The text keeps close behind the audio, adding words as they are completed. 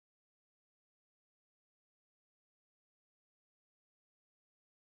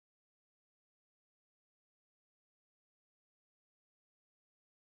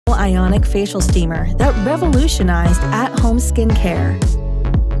Ionic facial steamer that revolutionized at-home skincare.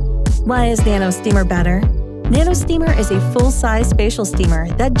 Why is NanoSteamer better? NanoSteamer is a full-size facial steamer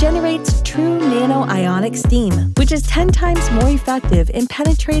that generates true nano-ionic steam, which is 10 times more effective in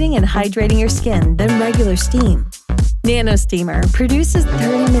penetrating and hydrating your skin than regular steam. NanoSteamer produces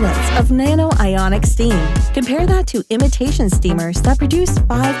 30 minutes of nano-ionic steam. Compare that to imitation steamers that produce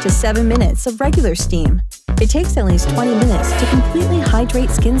 5 to 7 minutes of regular steam. It takes at least 20 minutes to completely hydrate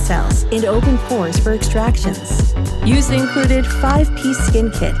skin cells and open pores for extractions. Use the included 5-piece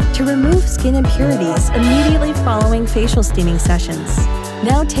skin kit to remove skin impurities immediately following facial steaming sessions.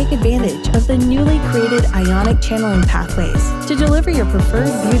 Now take advantage of the newly created ionic channeling pathways to deliver your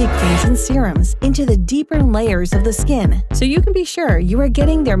preferred beauty creams and serums into the deeper layers of the skin so you can be sure you are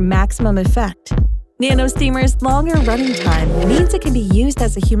getting their maximum effect. NanoSteamer's longer running time means it can be used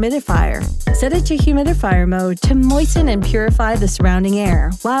as a humidifier. Set it to humidifier mode to moisten and purify the surrounding air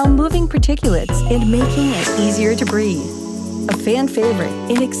while moving particulates and making it easier to breathe. A fan favorite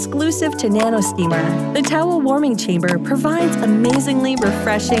and exclusive to NanoSteamer, the towel warming chamber provides amazingly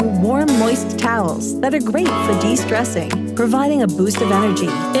refreshing, warm, moist towels that are great for de-stressing, providing a boost of energy,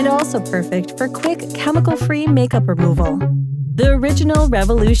 and also perfect for quick, chemical-free makeup removal. The original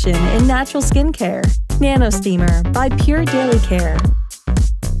revolution in natural skincare. NanoSteamer by Pure Daily Care.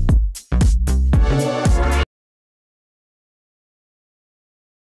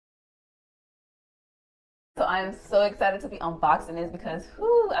 So I'm so excited to be unboxing this because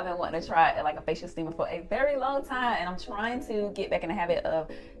I've been wanting to try like a facial steamer for a very long time, and I'm trying to get back in the habit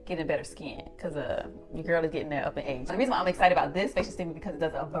of getting better skin because your girl is getting there up in age. The reason why I'm excited about this facial steamer is because it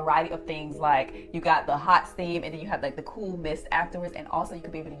does a variety of things. Like you got the hot steam, and then you have like the cool mist afterwards, and also you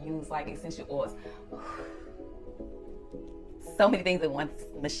could be able to use like essential oils. So many things in one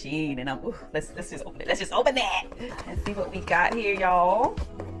machine, and let's just open it. Let's just open that and see what we got here, y'all.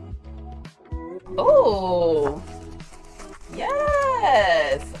 Oh,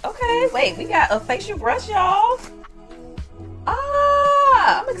 yes. Okay, wait, we got a facial brush, y'all.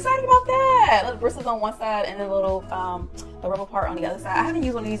 I'm excited about that. Little bristles on one side and a little the rubber part on the other side. I haven't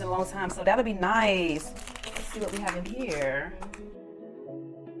used one of these in a long time, so that'll be nice. Let's see what we have in here.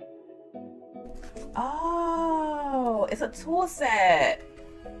 Oh, it's a tool set.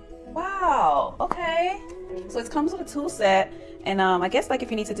 Wow, okay. So it comes with a tool set, and I guess like if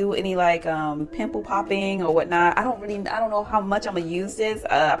you need to do any like pimple popping or whatnot, I don't know how much I'm gonna use this.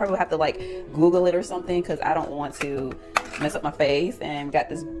 I probably have to like Google it or something because I don't want to mess up my face. And we got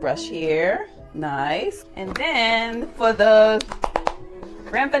this brush here, nice. And then for the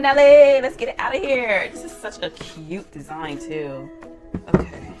grand finale, let's get it out of here. This is such a cute design too.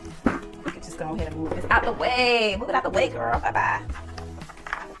 Okay, we can just go ahead and move this out the way. Move it out the way, girl. Bye bye.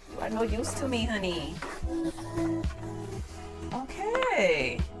 You are no use to me, honey.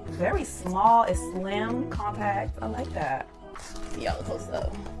 Okay, very small, it's slim, compact. I like that. Y'all close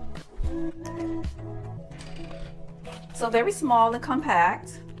up. So very small and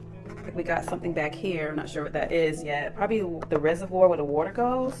compact. We got something back here. I'm not sure what that is yet. Probably the reservoir where the water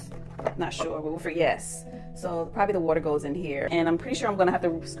goes. Not sure, but we'll for yes. So probably the water goes in here, and I'm pretty sure I'm gonna have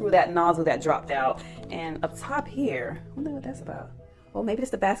to screw that nozzle that dropped out. And up top here, I wonder what that's about. Well, maybe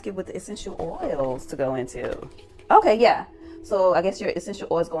it's the basket with the essential oils to go into. Okay, yeah. So I guess your essential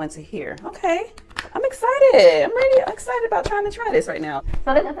oils go into here. Okay, I'm excited. I'm really excited about trying to try this right now.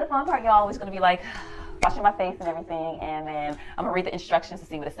 So this is the fun part, y'all. It's gonna be like washing my face and everything, and then I'm gonna read the instructions to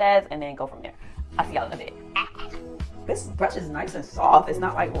see what it says, and then go from there. I'll see y'all in a bit. This brush is nice and soft. It's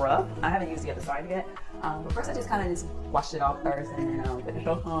not like rough. I haven't used the other side yet. But first I just kind of just washed it off first, and then put it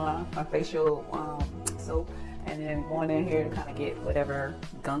on my facial soap, and then going in here to kind of get whatever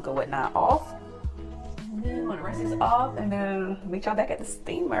gunk or whatnot off. And then when the rest is off, and then meet y'all back at the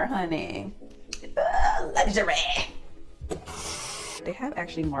steamer, honey. Luxury. They have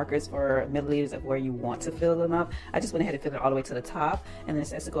actually markers for milliliters of where you want to fill them up. I just went ahead and filled it all the way to the top, and then it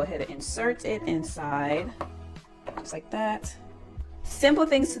says to go ahead and insert it inside, just like that. Simple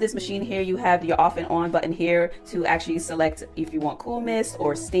things to this machine here. You have your off and on button here to actually select if you want cool mist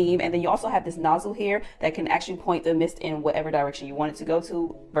or steam, and then you also have this nozzle here that can actually point the mist in whatever direction you want it to go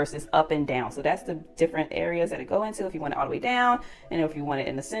to versus up and down. So that's the different areas that it go into, if you want it all the way down, and if you want it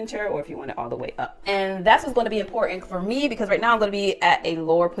in the center, or if you want it all the way up. And that's what's going to be important for me, because right now I'm going to be at a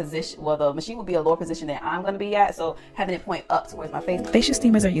lower position. Well, the machine will be a lower position than I'm going to be at, so having it point up towards my face. Facial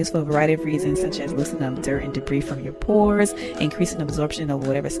steamers are used for a variety of reasons, such as loosening up dirt and debris from your pores, increasing absorption absorption of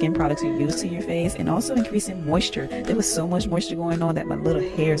whatever skin products you use to your face, and also increasing moisture. There was so much moisture going on that my little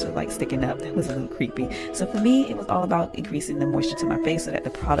hairs were like sticking up. That was a little creepy. So for me, it was all about increasing the moisture to my face so that the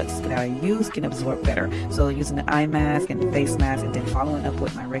products that I use can absorb better. So using the eye mask and the face mask and then following up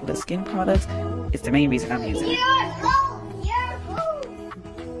with my regular skin products is the main reason I'm using it.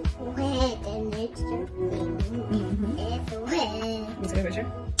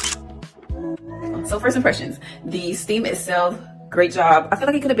 So first impressions, the steam itself, great job. I feel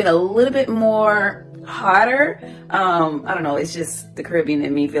like it could have been a little bit more hotter. I don't know, it's just the Caribbean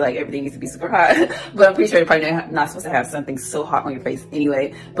in me feel like everything needs to be super hot, but I'm pretty sure you're probably not supposed to have something so hot on your face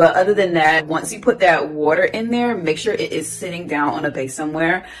anyway. But other than that, once you put that water in there, make sure it is sitting down on a base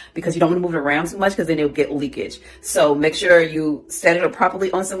somewhere, because you don't want to move it around too much because then it'll get leakage. So make sure you set it up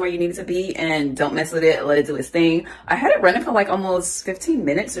properly on somewhere you need it to be and don't mess with it. Let it do its thing. I had it running for like almost 15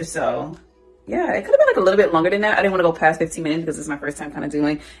 minutes or so. Yeah, it could have been like a little bit longer than that. I didn't want to go past 15 minutes because it's my first time kind of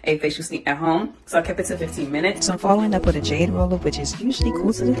doing a facial steam at home. So I kept it to 15 minutes. So I'm following up with a jade roller, which is usually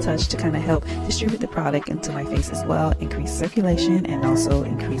cool to the touch to kind of help distribute the product into my face as well, increase circulation and also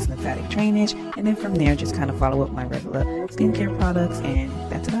increase lymphatic drainage. And then from there, just kind of follow up my regular skincare products, and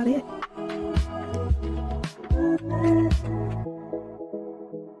that's about it.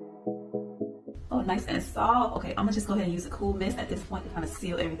 Oh, nice and soft. Okay, I'm gonna just go ahead and use a cool mist at this point to kind of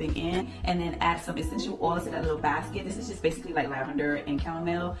seal everything in, and then add some essential oils to that little basket. This is just basically like lavender and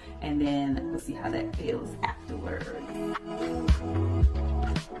chamomile, and then we'll see how that feels afterwards.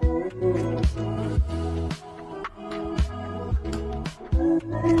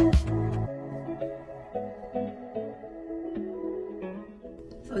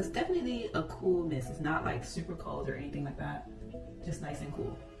 So it's definitely a cool mist. It's not like super cold or anything like that. Just nice and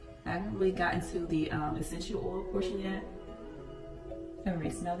cool. I haven't really gotten to the essential oil portion yet. I haven't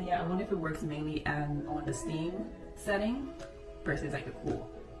really smelled it yet. I wonder if it works mainly on the steam setting versus like the cool.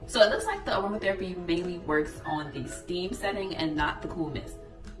 So it looks like the aromatherapy mainly works on the steam setting and not the cool mist.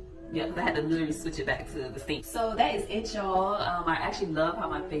 Yeah, because I had to literally switch it back to the steam. So that is it, y'all. I actually love how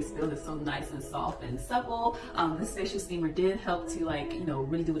my face feels. It's so nice and soft and supple. This facial steamer did help to, like, you know,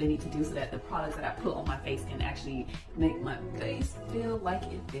 really do what they need to do so that the products that I put on my face can actually make my face feel like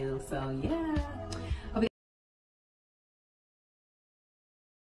it feels. So yeah.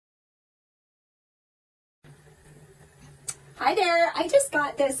 Hi there, I just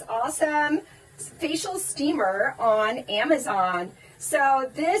got this awesome facial steamer on Amazon. So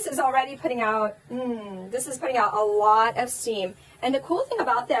this is already putting out, a lot of steam. And the cool thing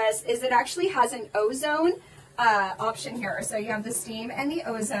about this is it actually has an ozone option here. So you have the steam and the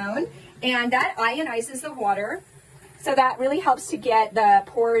ozone, and that ionizes the water. So that really helps to get the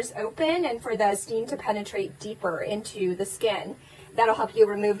pores open and for the steam to penetrate deeper into the skin. That'll help you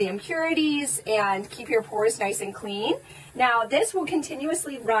remove the impurities and keep your pores nice and clean. Now this will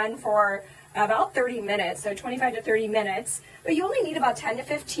continuously run for about 30 minutes, so 25 to 30 minutes, but you only need about 10 to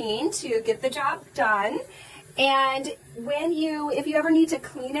 15 to get the job done. And if you ever need to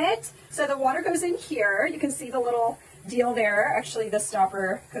clean it, so the water goes in here, you can see the little deal there. Actually, the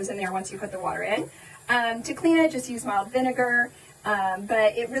stopper goes in there once you put the water in. To clean it, just use mild vinegar,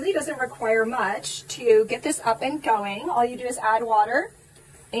 but it really doesn't require much to get this up and going. All you do is add water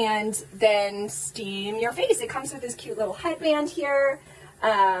and then steam your face. It comes with this cute little headband here.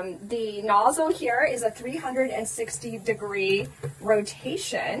 The nozzle here is a 360-degree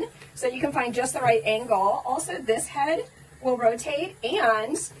rotation, so you can find just the right angle. Also, this head will rotate,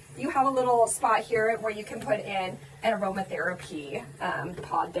 and you have a little spot here where you can put in an aromatherapy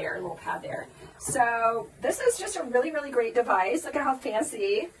little pad there. So this is just a really, really great device. Look at how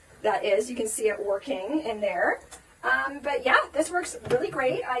fancy that is. You can see it working in there. But yeah, this works really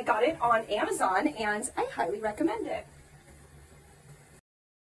great. I got it on Amazon, and I highly recommend it.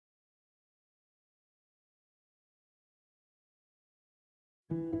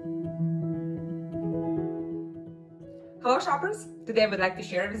 Hello shoppers! Today I would like to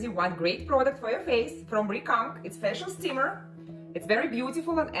share with you one great product for your face from RICANK. It's facial steamer. It's very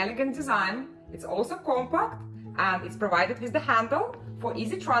beautiful and elegant design. It's also compact, and it's provided with the handle for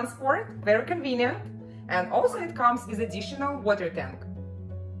easy transport, very convenient, and also it comes with additional water tank.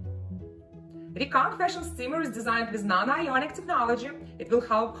 RICANK facial steamer is designed with Nano Ionic technology. It will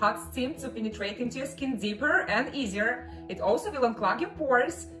help hot steam to penetrate into your skin deeper and easier. It also will unclog your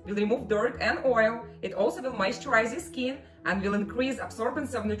pores, will remove dirt and oil. It also will moisturize your skin and will increase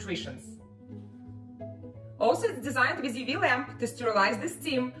absorbance of nutrients. Also, it's designed with UV lamp to sterilize the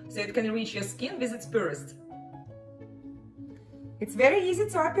steam so it can reach your skin with its purest. It's very easy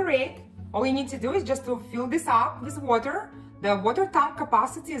to operate. All you need to do is just to fill this up with water. The water tank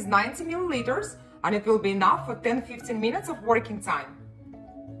capacity is 90 milliliters, and it will be enough for 10-15 minutes of working time.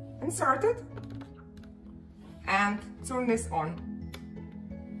 Insert it and turn this on.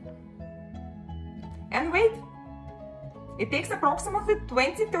 And wait. It takes approximately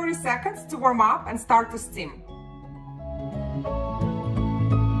 20-30 seconds to warm up and start to steam.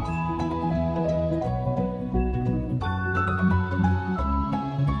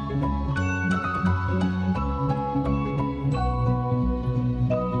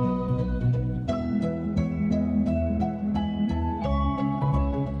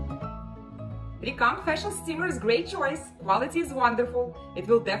 RICANK facial steamer is a great choice. Quality is wonderful. It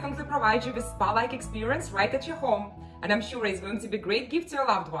will definitely provide you with spa-like experience right at your home. And I'm sure it's going to be a great gift to your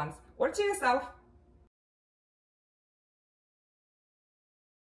loved ones or to yourself.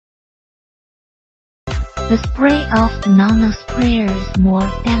 The spray of the Nano sprayer is more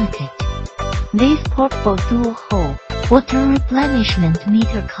delicate. This portable dual-hole water replenishment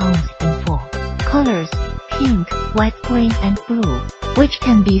meter comes in 4 colors: pink, white, green and blue, which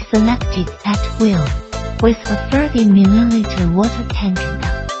can be selected at will. With a 30 ml water tank and a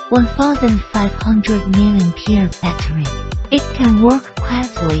 1500 mAh battery, it can work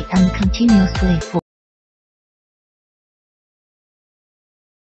quietly and continuously for